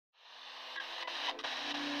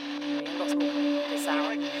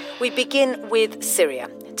We begin with Syria.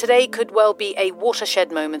 Today could well be a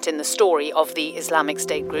watershed moment in the story of the Islamic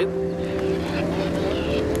State group.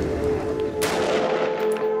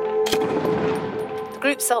 The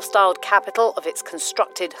group's self-styled capital of its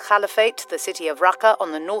constructed caliphate, the city of Raqqa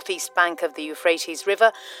on the northeast bank of the Euphrates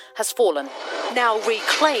River, has fallen. Now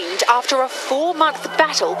reclaimed after a 4-month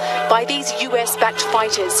battle by these US-backed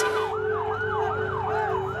fighters.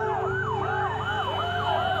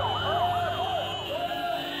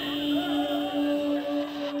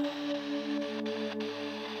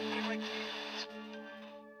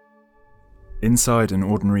 Inside an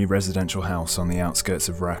ordinary residential house on the outskirts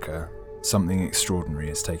of Raqqa, something extraordinary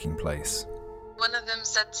is taking place. One of them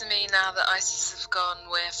said to me, now that ISIS have gone,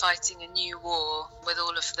 we're fighting a new war with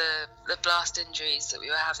all of the blast injuries that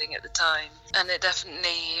we were having at the time. And it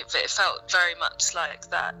felt very much like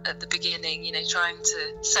that at the beginning, trying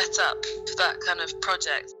to set up that kind of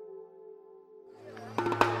project.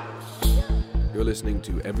 You're listening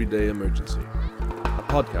to Everyday Emergency, a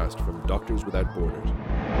podcast from Doctors Without Borders.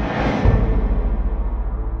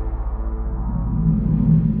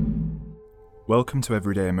 Welcome to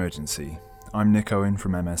Everyday Emergency. I'm Nick Owen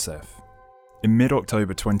from MSF. In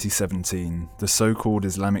mid-October 2017, the so-called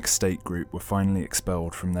Islamic State group were finally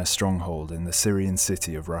expelled from their stronghold in the Syrian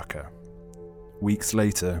city of Raqqa. Weeks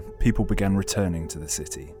later, people began returning to the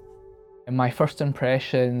city. My first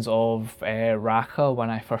impressions of Raqqa when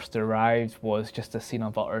I first arrived was just a scene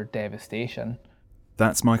of utter devastation.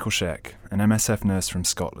 That's Michael Sheck, an MSF nurse from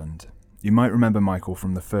Scotland. You might remember Michael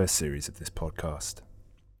from the first series of this podcast.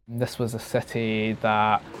 This was a city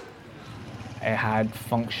that had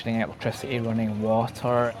functioning electricity, running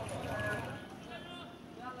water.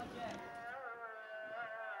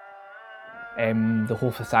 The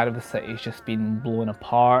whole facade of the city has just been blown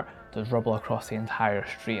apart. There's rubble across the entire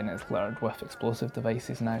street and it's littered with explosive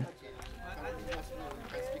devices now.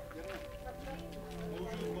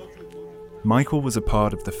 Michael was a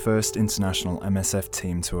part of the first international MSF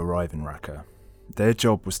team to arrive in Raqqa. Their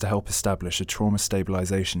job was to help establish a trauma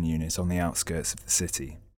stabilisation unit on the outskirts of the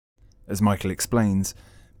city. As Michael explains,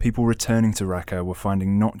 people returning to Raqqa were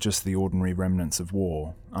finding not just the ordinary remnants of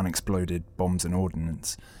war, unexploded bombs and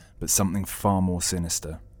ordnance, but something far more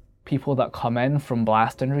sinister. People that come in from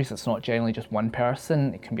blast injuries, it's not generally just one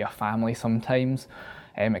person, it can be a family sometimes.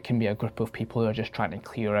 It can be a group of people who are just trying to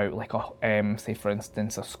clear out, say for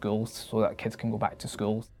instance, a school so that kids can go back to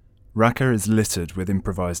schools. Raqqa is littered with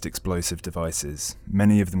improvised explosive devices,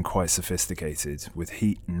 many of them quite sophisticated, with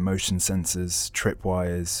heat and motion sensors,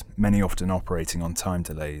 tripwires, many often operating on time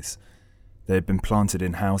delays. They had been planted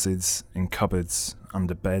in houses, in cupboards,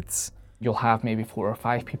 under beds. You'll have maybe 4 or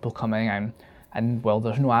 5 people coming in, and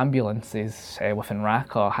there's no ambulances within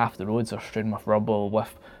Raqqa. Half the roads are strewn with rubble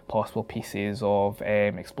with possible pieces of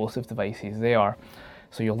explosive devices there.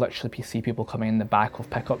 So you'll literally see people coming in the back of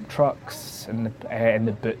pickup trucks, in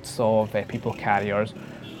the boots of people carriers,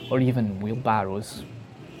 or even wheelbarrows.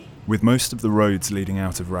 With most of the roads leading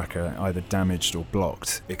out of Raqqa either damaged or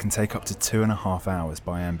blocked, it can take up to 2.5 hours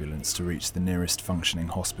by ambulance to reach the nearest functioning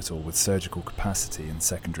hospital with surgical capacity and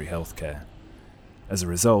secondary healthcare. As a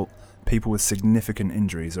result, people with significant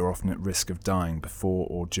injuries are often at risk of dying before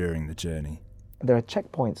or during the journey. There are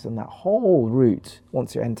checkpoints on that whole route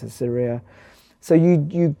once you enter Syria. So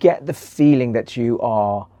you get the feeling that you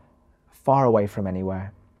are far away from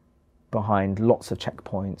anywhere, behind lots of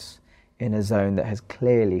checkpoints in a zone that has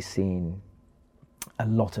clearly seen a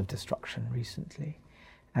lot of destruction recently.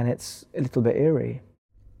 And it's a little bit eerie.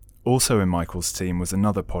 Also in Michael's team was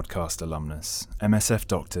another podcast alumnus, MSF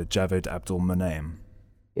doctor Javed Abdul-Munaim.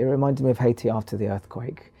 It reminded me of Haiti after the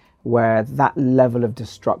earthquake, where that level of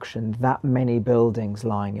destruction, that many buildings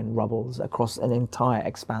lying in rubbles across an entire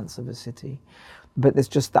expanse of a city. But it's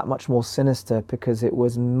just that much more sinister because it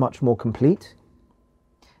was much more complete.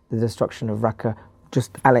 The destruction of Raqqa,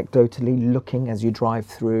 just anecdotally looking as you drive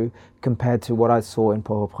through, compared to what I saw in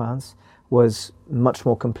Port-au-Prince, was much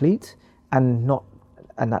more complete and not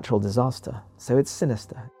a natural disaster. So it's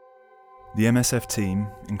sinister. The MSF team,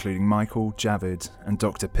 including Michael, Javed and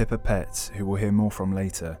Dr. Pippa Pett, who we'll hear more from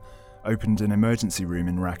later, opened an emergency room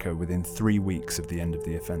in Raqqa within 3 weeks of the end of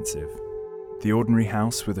the offensive. The ordinary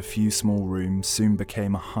house with a few small rooms soon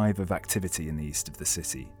became a hive of activity in the east of the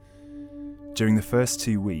city. During the first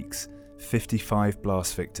 2 weeks, 55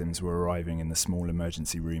 blast victims were arriving in the small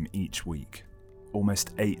emergency room each week,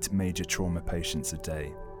 almost 8 major trauma patients a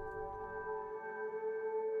day.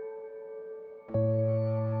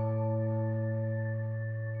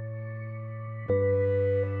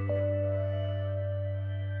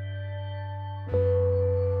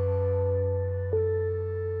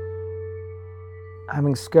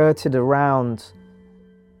 Having skirted around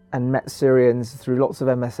and met Syrians through lots of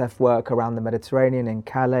MSF work around the Mediterranean, in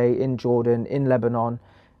Calais, in Jordan, in Lebanon.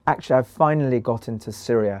 Actually, I finally got into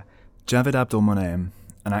Syria. Javed Abdolmonem,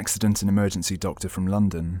 an accident and emergency doctor from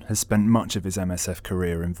London, has spent much of his MSF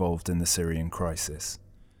career involved in the Syrian crisis.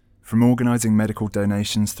 From organising medical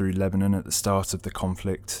donations through Lebanon at the start of the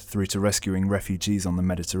conflict through to rescuing refugees on the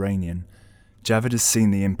Mediterranean, Javed has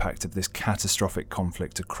seen the impact of this catastrophic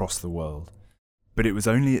conflict across the world. But it was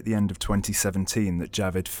only at the end of 2017 that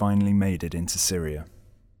Javed finally made it into Syria.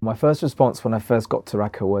 My first response when I first got to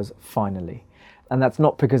Raqqa was, finally. And that's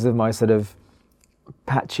not because of my sort of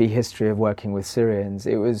patchy history of working with Syrians.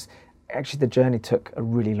 It was actually, the journey took a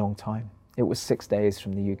really long time. It was 6 days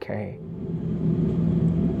from the UK.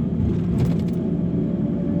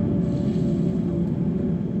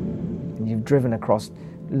 And you've driven across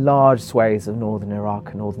large swathes of northern Iraq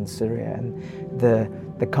and northern Syria, and the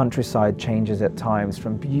countryside changes at times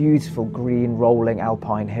from beautiful green rolling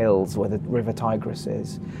alpine hills where the river Tigris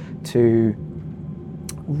is to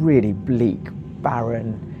really bleak,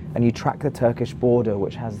 barren, and you track the Turkish border,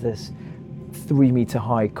 which has this 3-meter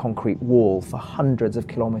high concrete wall for hundreds of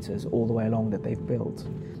kilometers all the way along that they've built.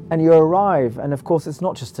 And you arrive, and of course it's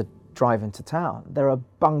not just to drive into town. There are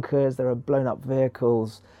bunkers, there are blown up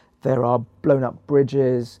vehicles, there are blown up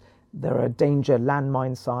bridges, there are danger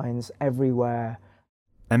landmine signs everywhere.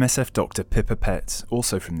 MSF doctor Pippa Pett,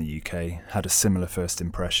 also from the UK, had a similar first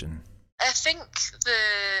impression. I think the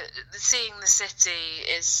seeing the city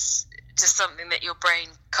is just something that your brain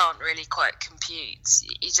can't really quite compute.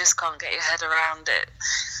 You just can't get your head around it.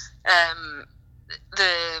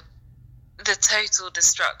 The total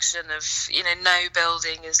destruction of, no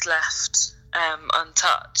building is left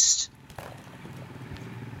untouched.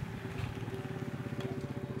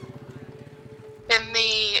 In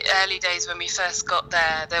the early days when we first got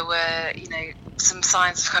there, there were, some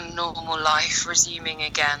signs of kind of normal life resuming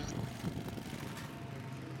again.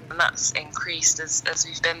 And that's increased as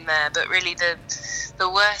we've been there. But really the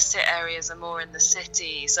worst hit areas are more in the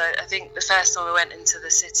city. So I think the first time we went into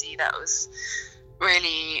the city, that was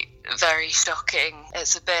really very shocking.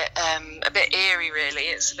 It's a bit eerie, really.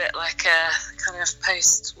 It's a bit like a kind of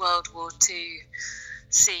post-World War II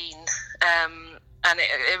scene. And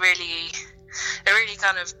it really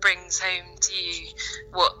kind of brings home to you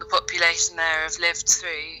what the population there have lived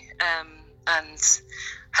through, and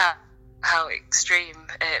how extreme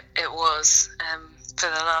it was for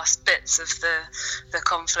the last bits of the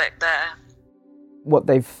conflict there. What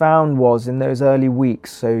they found was in those early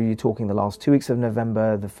weeks, so you're talking the last 2 weeks of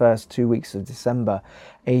November, the first 2 weeks of December,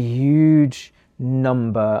 a huge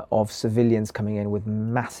number of civilians coming in with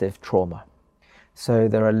massive trauma. So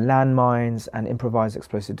there are landmines and improvised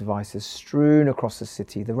explosive devices strewn across the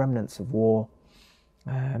city, the remnants of war,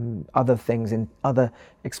 other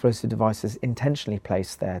explosive devices intentionally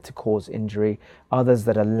placed there to cause injury, others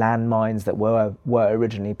that are landmines that were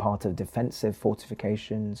originally part of defensive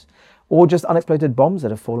fortifications, or just unexploded bombs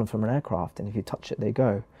that have fallen from an aircraft, and if you touch it, they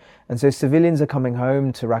go. And so civilians are coming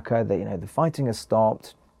home to Raqqa. The fighting has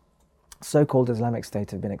stopped. So-called Islamic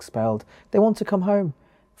State have been expelled. They want to come home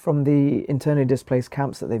from the internally displaced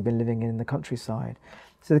camps that they've been living in the countryside.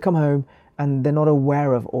 So they come home and they're not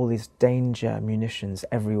aware of all these danger munitions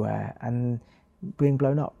everywhere and being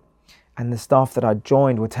blown up. And the staff that I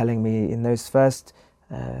joined were telling me in those first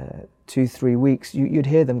 2-3 weeks, you'd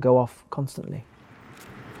hear them go off constantly.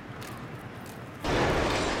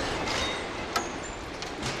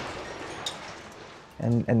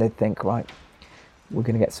 And they'd think, right, we're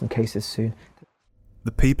going to get some cases soon.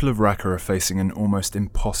 The people of Raqqa are facing an almost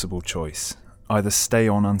impossible choice. Either stay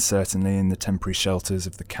on uncertainly in the temporary shelters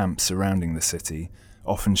of the camps surrounding the city,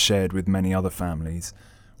 often shared with many other families,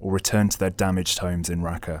 or return to their damaged homes in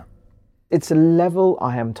Raqqa. It's a level,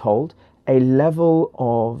 I am told, a level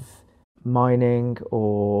of mining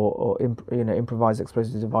or improvised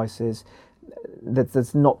explosive devices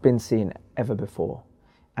that's not been seen ever before.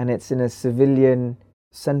 And it's in a civilian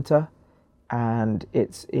centre, and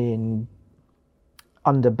it's in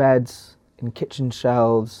under beds, in kitchen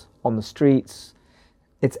shelves, on the streets.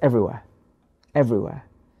 It's everywhere.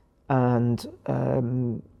 And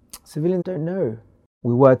civilians don't know.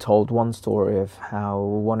 We were told one story of how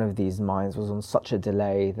one of these mines was on such a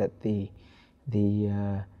delay that the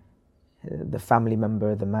family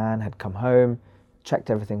member, the man, had come home, checked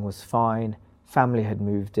everything was fine, family had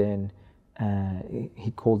moved in,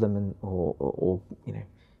 he called them or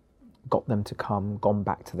got them to come, gone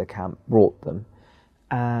back to the camp, brought them,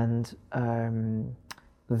 and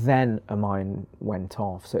then a mine went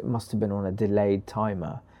off. So it must have been on a delayed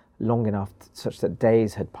timer, long enough such that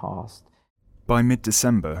days had passed. By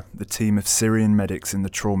mid-December, the team of Syrian medics in the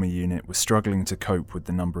trauma unit were struggling to cope with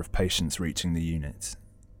the number of patients reaching the unit.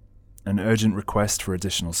 An urgent request for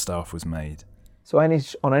additional staff was made. So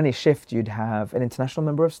on any shift, you'd have an international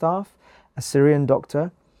member of staff, a Syrian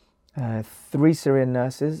doctor, 3 Syrian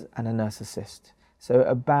nurses, and a nurse assist. So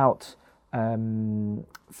about 5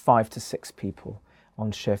 to 6 people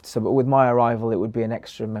on shift. So but with my arrival, it would be an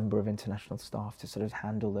extra member of international staff to sort of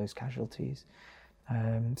handle those casualties.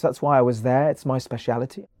 So that's why I was there. It's my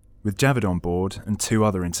speciality. With Javed on board and 2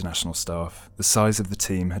 other international staff, the size of the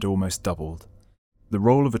team had almost doubled. The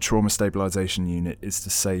role of a trauma stabilisation unit is to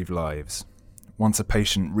save lives. Once a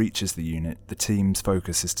patient reaches the unit, the team's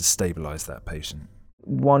focus is to stabilise that patient.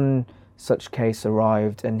 One such case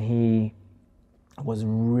arrived and he was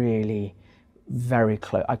really very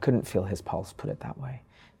close. I couldn't feel his pulse, put it that way,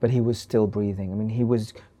 but he was still breathing. I mean, he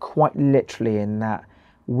was quite literally in that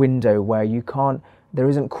window where there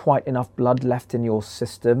isn't quite enough blood left in your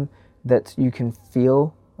system that you can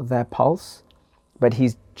feel their pulse, but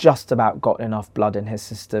he's just about got enough blood in his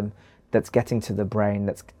system that's getting to the brain,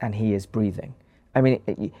 and he is breathing. I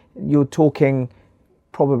mean, you're talking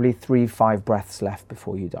probably 3-5 breaths left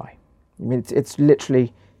before you die. I mean, it's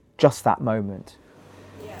literally just that moment.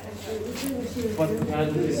 But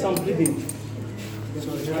some bleeding.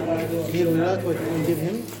 So here we are, what can give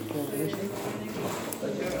him?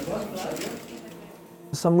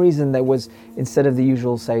 For some reason, there was, instead of the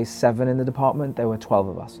usual, say, 7 in the department, there were 12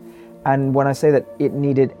 of us. And when I say that it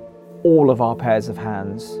needed all of our pairs of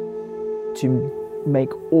hands to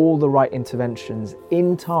make all the right interventions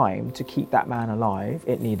in time to keep that man alive,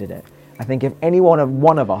 it needed it. I think if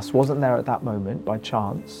one of us wasn't there at that moment by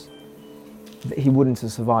chance, he wouldn't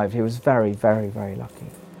have survived. He was very, very, very lucky.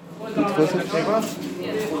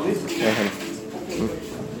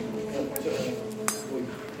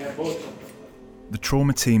 The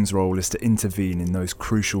trauma team's role is to intervene in those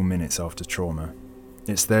crucial minutes after trauma.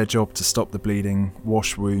 It's their job to stop the bleeding,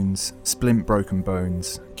 wash wounds, splint broken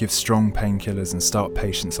bones, give strong painkillers and start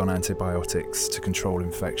patients on antibiotics to control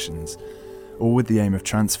infections, all with the aim of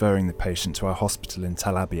transferring the patient to our hospital in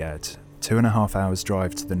Tal Abyad, 2.5 hours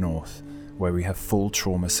drive to the north, where we have full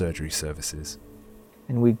trauma surgery services.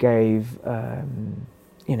 And we gave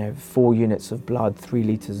 4 units of blood, 3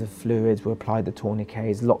 litres of fluids, we applied the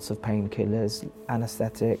tourniquets, lots of painkillers,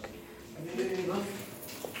 anaesthetic.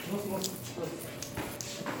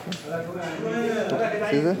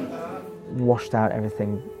 Washed out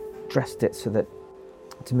everything, dressed it so that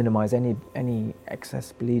to minimise any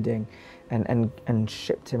excess bleeding, and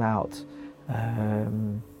shipped him out.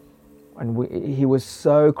 He was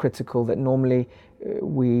so critical that normally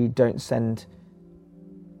we don't send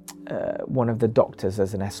one of the doctors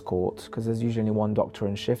as an escort, because there's usually only 1 doctor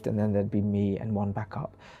on shift, and then there'd be me and 1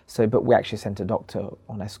 backup. But we actually sent a doctor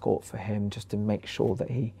on escort for him just to make sure that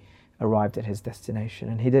he arrived at his destination,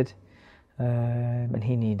 and he did. And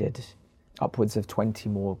he needed upwards of 20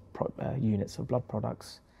 more units of blood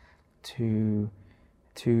products to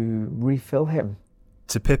refill him.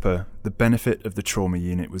 To Pippa, the benefit of the trauma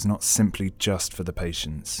unit was not simply just for the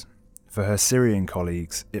patients. For her Syrian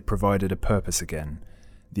colleagues, it provided a purpose again,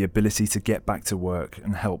 the ability to get back to work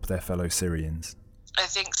and help their fellow Syrians. I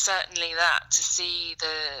think certainly that, to see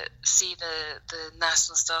the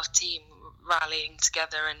national staff team rallying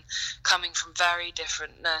together and coming from very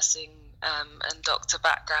different nursing and doctor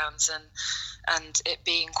backgrounds, and it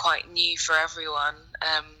being quite new for everyone,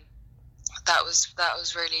 that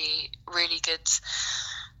was really, really good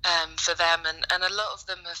for them, and a lot of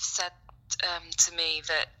them have said to me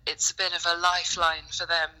that it's a bit of a lifeline for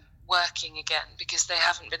them working again, because they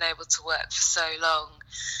haven't been able to work for so long,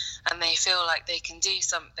 and they feel like they can do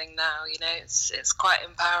something now. It's quite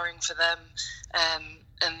empowering for them,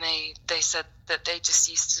 and they said that they just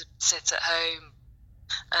used to sit at home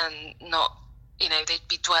and not, they'd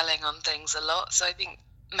be dwelling on things a lot. So I think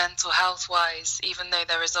mental health wise, even though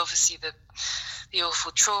there is obviously the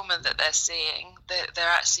awful trauma that they're seeing, they're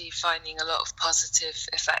actually finding a lot of positive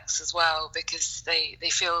effects as well, because they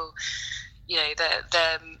feel,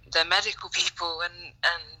 they're medical people, and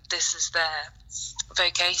this is their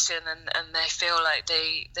vocation, and they feel like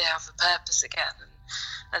they have a purpose again,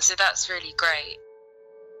 and so that's really great.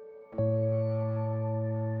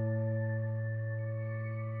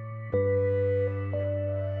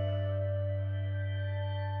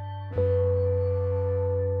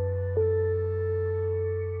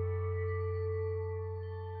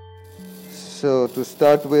 So to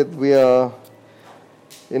start with, we are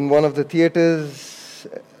in one of the theatres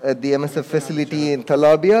at the MSF facility in Tal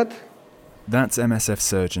Abyad. That's MSF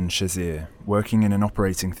surgeon Shazir, working in an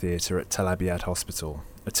operating theatre at Tal Abyad Hospital,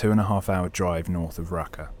 a 2.5 hour drive north of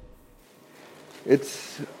Raqqa.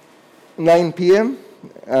 It's 9 p.m.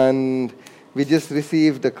 and we just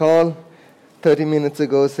received a call 30 minutes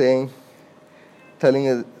ago telling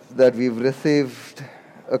us that we've received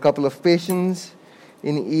a couple of patients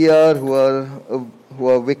in ER who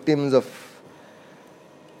are victims of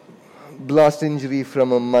blast injury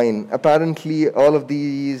from a mine. Apparently, all of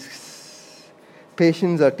these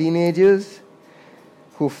patients are teenagers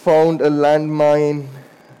who found a landmine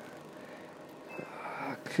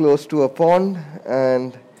close to a pond,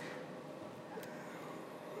 and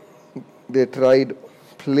they tried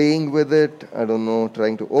playing with it,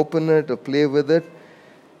 trying to open it or play with it,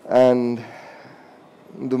 and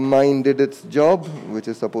the mine did its job, which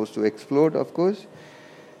is supposed to explode, of course,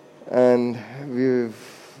 and we've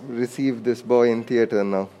received this boy in theatre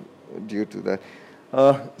now due to that.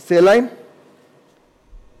 Saline?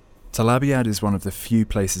 Tel Abyad is one of the few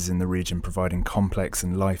places in the region providing complex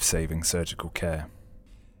and life-saving surgical care.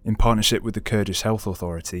 In partnership with the Kurdish Health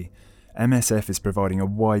Authority, MSF is providing a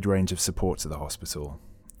wide range of support to the hospital.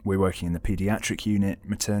 We're working in the paediatric unit,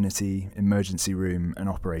 maternity, emergency room and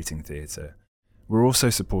operating theatre. We're also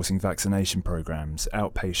supporting vaccination programmes,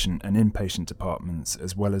 outpatient and inpatient departments,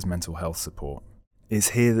 as well as mental health support. It's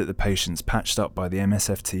here that the patients patched up by the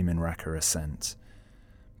MSF team in Raqqa are sent.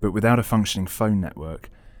 But without a functioning phone network,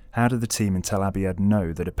 how do the team in Tel Abyad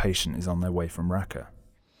know that a patient is on their way from Raqqa?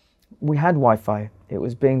 We had Wi-Fi. It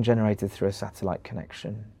was being generated through a satellite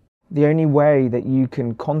connection. The only way that you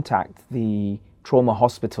can contact the trauma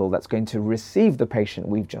hospital that's going to receive the patient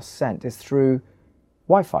we've just sent is through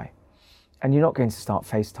Wi-Fi. And you're not going to start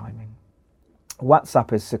FaceTiming.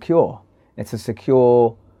 WhatsApp is secure. It's a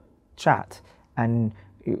secure chat. And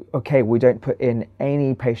okay, we don't put in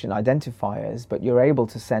any patient identifiers, but you're able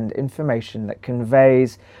to send information that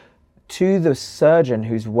conveys to the surgeon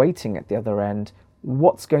who's waiting at the other end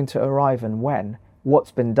what's going to arrive and when,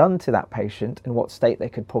 what's been done to that patient and what state they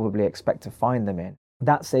could probably expect to find them in.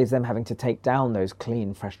 That saves them having to take down those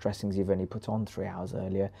clean, fresh dressings you've only put on 3 hours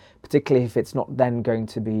earlier, particularly if it's not then going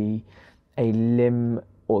to be a limb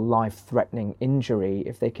or life-threatening injury.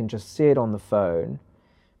 If they can just see it on the phone,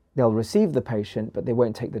 they'll receive the patient, but they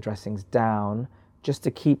won't take the dressings down, just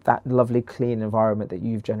to keep that lovely, clean environment that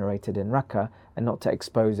you've generated in Raqqa and not to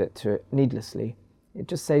expose it to it needlessly. It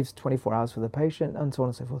just saves 24 hours for the patient and so on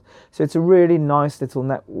and so forth. So it's a really nice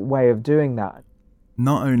little way of doing that.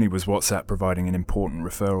 Not only was WhatsApp providing an important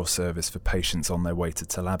referral service for patients on their way to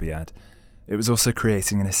Tel Abyad, it was also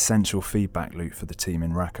creating an essential feedback loop for the team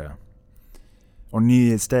in Raqqa. On New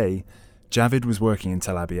Year's Day, Javid was working in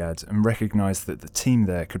Tel Abyad and recognised that the team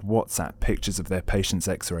there could WhatsApp pictures of their patients'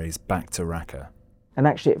 x-rays back to Raqqa. And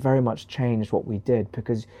actually it very much changed what we did,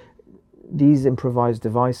 because these improvised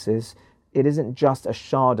devices, it isn't just a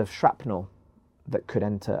shard of shrapnel that could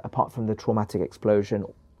enter apart from the traumatic explosion.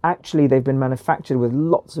 Actually, they've been manufactured with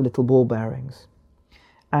lots of little ball bearings.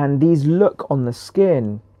 And these look on the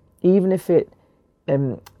skin, even if it,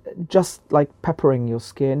 just like peppering your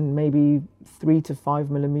skin, maybe 3 to 5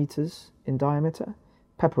 millimeters in diameter,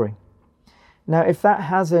 peppering. Now, if that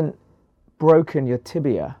hasn't broken your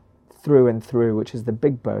tibia through and through, which is the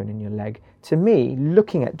big bone in your leg, to me,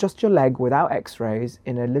 looking at just your leg without x-rays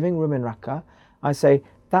in a living room in Raqqa, I say,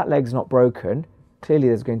 that leg's not broken. Clearly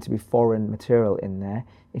there's going to be foreign material in there.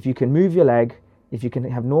 If you can move your leg, if you can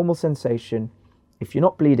have normal sensation, if you're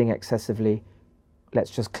not bleeding excessively, let's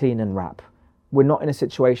just clean and wrap. We're not in a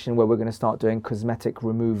situation where we're going to start doing cosmetic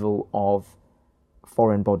removal of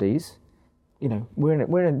foreign bodies. You know, we're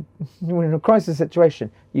in a crisis situation.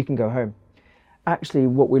 You can go home. Actually,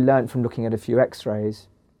 what we learned from looking at a few x-rays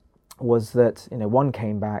was that, one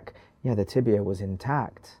came back, the tibia was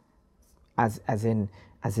intact, as in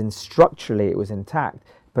structurally it was intact,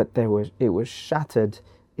 but it was shattered.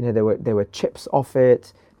 There were chips off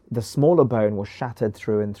it. The smaller bone was shattered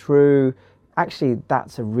through and through. Actually,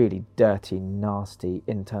 that's a really dirty, nasty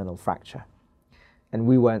internal fracture, and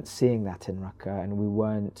we weren't seeing that in Raqqa,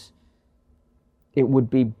 and it would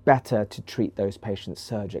be better to treat those patients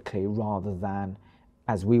surgically rather than,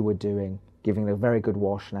 as we were doing, giving a very good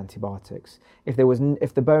wash and antibiotics. If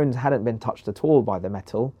the bones hadn't been touched at all by the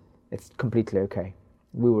metal, it's completely okay.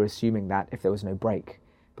 We were assuming that if there was no break.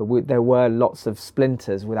 But there were lots of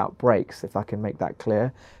splinters without breaks, if I can make that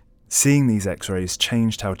clear. Seeing these x-rays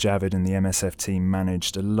changed how Javid and the MSF team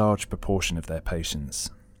managed a large proportion of their patients.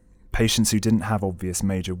 Patients who didn't have obvious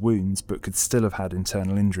major wounds but could still have had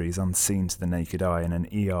internal injuries unseen to the naked eye in an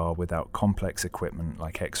ER without complex equipment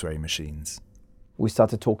like x-ray machines. We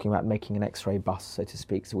started talking about making an x-ray bus, so to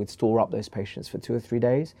speak, so we'd store up those patients for 2 or 3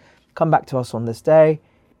 days, come back to us on this day,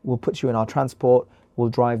 we'll put you in our transport, we'll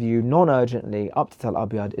drive you non-urgently up to Tel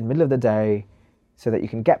Abyad in the middle of the day, so that you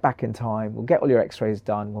can get back in time, we'll get all your x-rays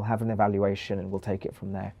done, we'll have an evaluation and we'll take it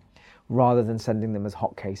from there, rather than sending them as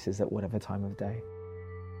hot cases at whatever time of day.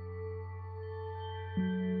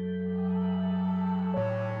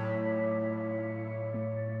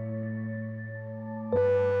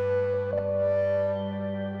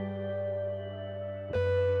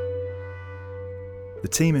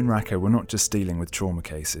 The team in Raqqa were not just dealing with trauma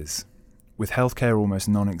cases. With healthcare almost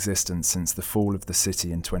non-existent since the fall of the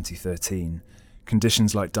city in 2013,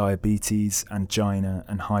 conditions like diabetes, angina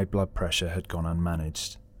and high blood pressure had gone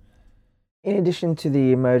unmanaged. In addition to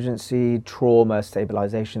the emergency trauma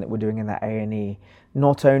stabilisation that we're doing in that A&E,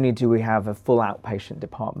 not only do we have a full outpatient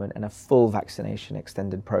department and a full vaccination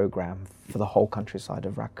extended programme for the whole countryside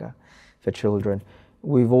of Raqqa for children,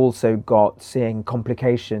 we've also got seeing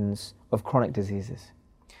complications of chronic diseases.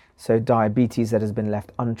 So diabetes that has been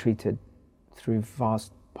left untreated through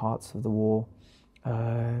vast parts of the war,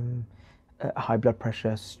 high blood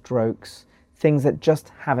pressure, strokes, things that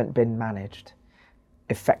just haven't been managed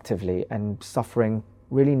effectively and suffering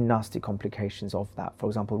really nasty complications of that. For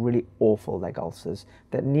example, really awful leg ulcers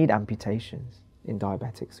that need amputations in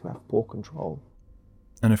diabetics who have poor control.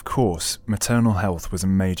 And of course, maternal health was a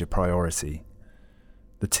major priority.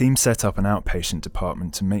 The team set up an outpatient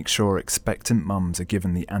department to make sure expectant mums are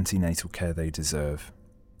given the antenatal care they deserve.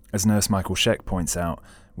 As nurse Michael Sheck points out,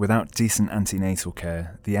 without decent antenatal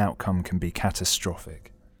care, the outcome can be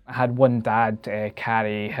catastrophic. I had one dad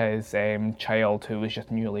carry his child who was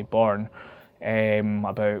just newly born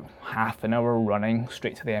about half an hour running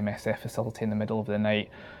straight to the MSF facility in the middle of the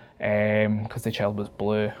night because the child was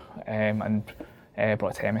blue and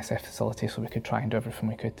brought it to the MSF facility so we could try and do everything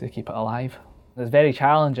we could to keep it alive. It was very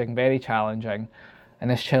challenging, and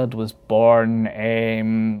this child was born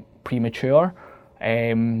premature.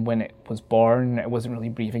 When it was born, it wasn't really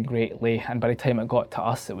breathing greatly, and by the time it got to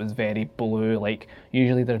us, it was very blue. Like,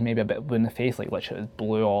 usually there's maybe a bit of blue in the face, like literally it was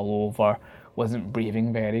blue all over, wasn't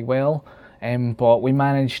breathing very well. But we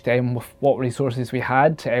managed, with what resources we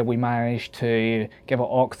had, we managed to give it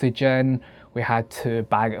oxygen. We had to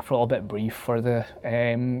bag it for a little bit, breathe for the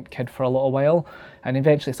kid for a little while, and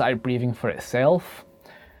eventually started breathing for itself.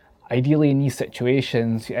 Ideally, in these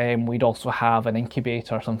situations, we'd also have an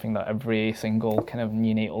incubator, something that every single kind of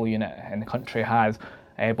neonatal unit in the country has,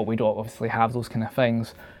 but we don't obviously have those kind of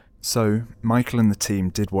things. So, Michael and the team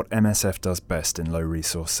did what MSF does best in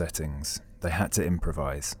low-resource settings. They had to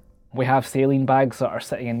improvise. We have saline bags that are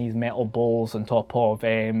sitting in these metal bowls on top of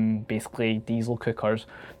basically diesel cookers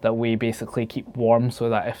that we basically keep warm so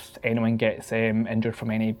that if anyone gets injured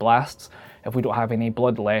from any blasts, if we don't have any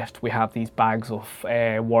blood left, we have these bags of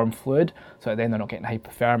warm fluid so that then they're not getting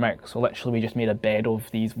hypothermic. So literally we just made a bed of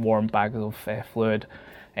these warm bags of fluid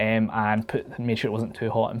and made sure it wasn't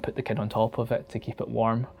too hot and put the kid on top of it to keep it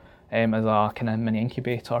warm as a kind of mini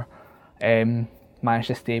incubator. Managed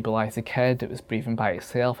to stabilise the kid, it was breathing by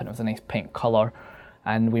itself and it was a nice pink colour,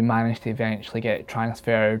 and we managed to eventually get it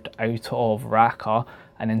transferred out of Raqqa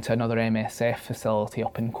and into another MSF facility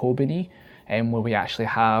up in Kobani, where we actually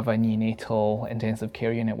have a neonatal intensive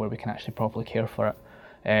care unit where we can actually properly care for it.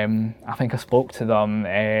 I think I spoke to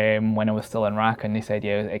them when I was still in Raqqa and they said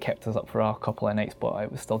yeah, it kept us up for a couple of nights but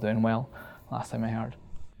it was still doing well last time I heard.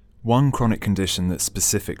 One chronic condition that's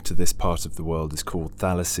specific to this part of the world is called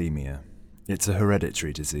thalassemia. It's a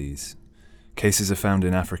hereditary disease. Cases are found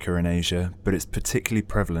in Africa and Asia, but it's particularly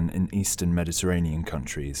prevalent in Eastern Mediterranean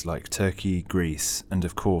countries like Turkey, Greece, and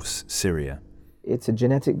of course, Syria. It's a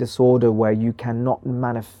genetic disorder where you cannot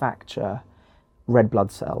manufacture red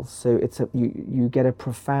blood cells, so you get a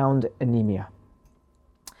profound anemia.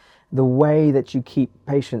 The way that you keep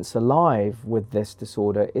patients alive with this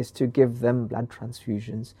disorder is to give them blood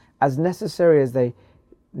transfusions as necessary as they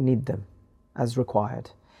need them, as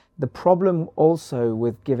required. The problem also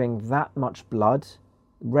with giving that much blood,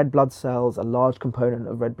 red blood cells, a large component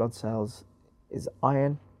of red blood cells is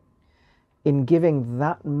iron. In giving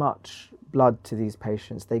that much blood to these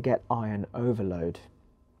patients, they get iron overload.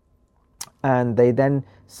 And they then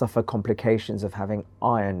suffer complications of having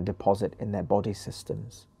iron deposit in their body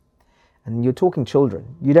systems. And you're talking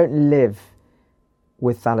children. You don't live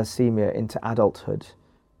with thalassemia into adulthood.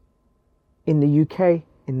 In the UK,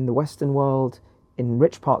 in the Western world, in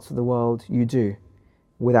rich parts of the world, you do.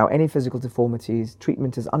 Without any physical deformities,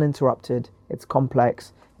 treatment is uninterrupted, it's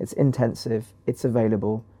complex, it's intensive, it's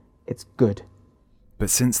available, it's good.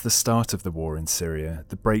 But since the start of the war in Syria,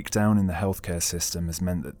 the breakdown in the healthcare system has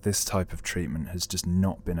meant that this type of treatment has just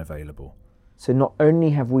not been available. So not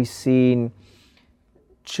only have we seen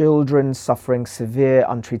children suffering severe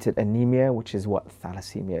untreated anemia, which is what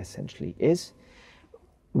thalassemia essentially is,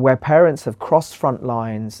 where parents have crossed front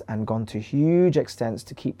lines and gone to huge extents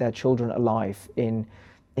to keep their children alive in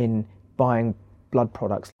buying blood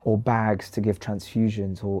products or bags to give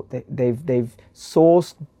transfusions, or they've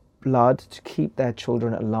sourced blood to keep their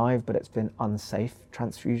children alive, but it's been unsafe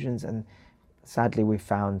transfusions. And sadly, we've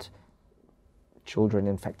found children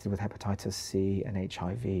infected with hepatitis C and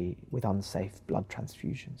HIV with unsafe blood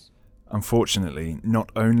transfusions. Unfortunately,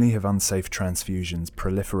 not only have unsafe transfusions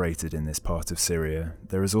proliferated in this part of Syria,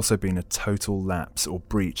 there has also been a total lapse or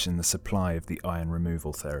breach in the supply of the iron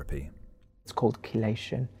removal therapy. It's called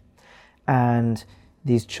chelation. And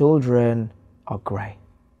these children are grey.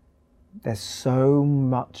 There's so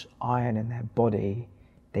much iron in their body,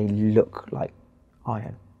 they look like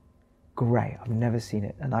iron. Grey, I've never seen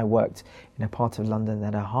it. And I worked in a part of London that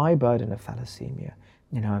had a high burden of thalassemia.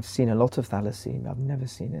 I've seen a lot of thalassemia, I've never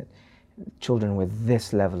seen it. Children with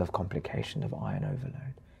this level of complication of iron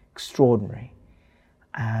overload. Extraordinary.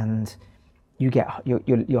 And you get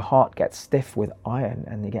your heart gets stiff with iron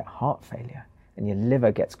and you get heart failure. And your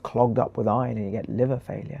liver gets clogged up with iron and you get liver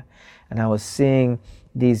failure. And I was seeing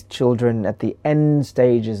these children at the end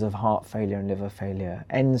stages of heart failure and liver failure,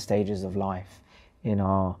 end stages of life, in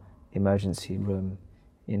our emergency room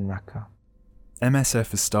in Raqqa.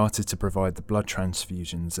 MSF has started to provide the blood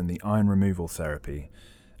transfusions and the iron removal therapy,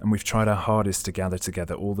 and we've tried our hardest to gather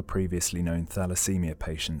together all the previously known thalassemia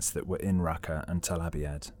patients that were in Raqqa and Tel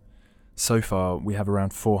Abyad. So far, we have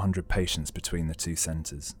around 400 patients between the two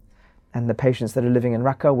centres. And the patients that are living in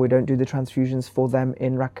Raqqa, we don't do the transfusions for them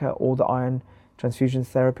in Raqqa or the iron transfusion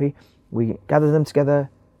therapy. We gather them together,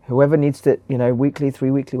 whoever needs it, weekly,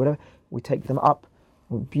 3 weekly, whatever, we take them up.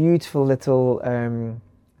 Beautiful little,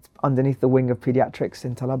 underneath the wing of paediatrics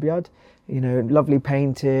in Tel Abyad, lovely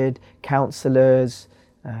painted, counsellors,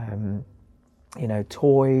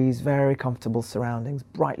 toys, very comfortable surroundings,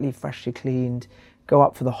 brightly, freshly cleaned. Go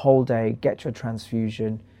up for the whole day, get your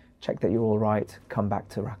transfusion, check that you're all right, come back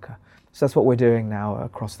to Raqqa. So that's what we're doing now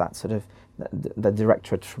across that sort of, the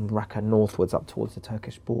directorate from Raqqa northwards up towards the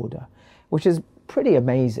Turkish border, which is pretty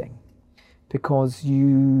amazing because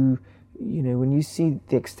when you see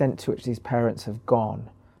the extent to which these parents have gone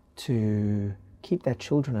to keep their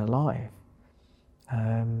children alive,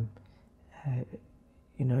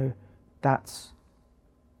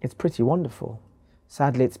 it's pretty wonderful.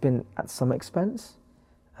 Sadly, it's been at some expense,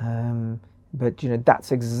 but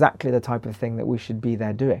that's exactly the type of thing that we should be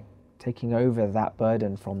there doing, taking over that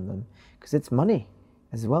burden from them, because it's money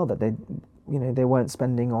as well that they weren't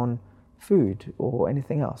spending on food or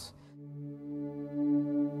anything else.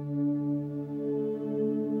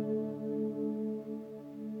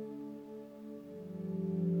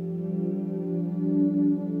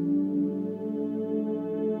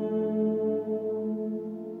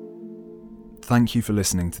 Thank you for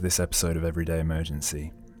listening to this episode of Everyday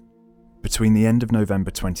Emergency. Between the end of November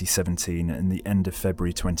 2017 and the end of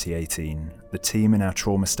February 2018, the team in our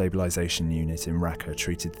trauma stabilisation unit in Raqqa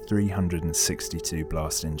treated 362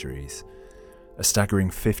 blast injuries. A staggering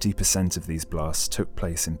 50% of these blasts took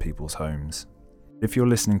place in people's homes. If you're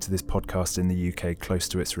listening to this podcast in the UK close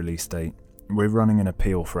to its release date, we're running an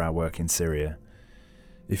appeal for our work in Syria.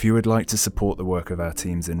 If you would like to support the work of our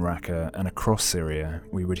teams in Raqqa and across Syria,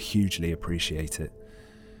 we would hugely appreciate it.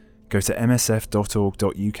 Go to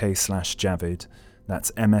msf.org.uk/Javid,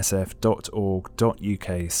 that's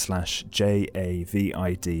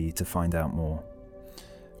msf.org.uk/JAVID to find out more.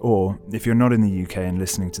 Or, if you're not in the UK and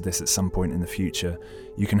listening to this at some point in the future,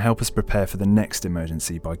 you can help us prepare for the next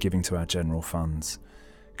emergency by giving to our general funds.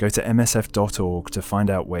 Go to msf.org to find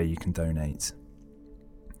out where you can donate.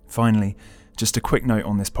 Finally, just a quick note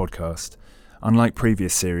on this podcast. Unlike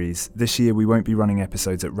previous series, this year we won't be running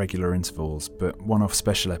episodes at regular intervals, but one-off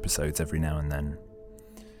special episodes every now and then.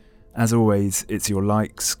 As always, it's your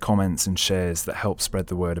likes, comments and shares that help spread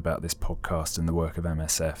the word about this podcast and the work of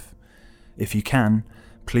MSF. If you can,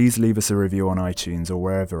 please leave us a review on iTunes or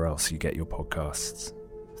wherever else you get your podcasts.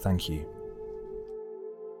 Thank you.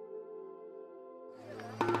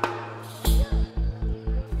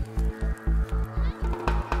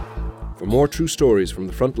 For more true stories from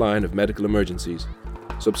the front line of medical emergencies,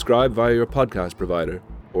 subscribe via your podcast provider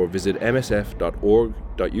or visit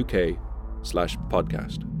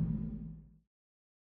msf.org.uk/podcast.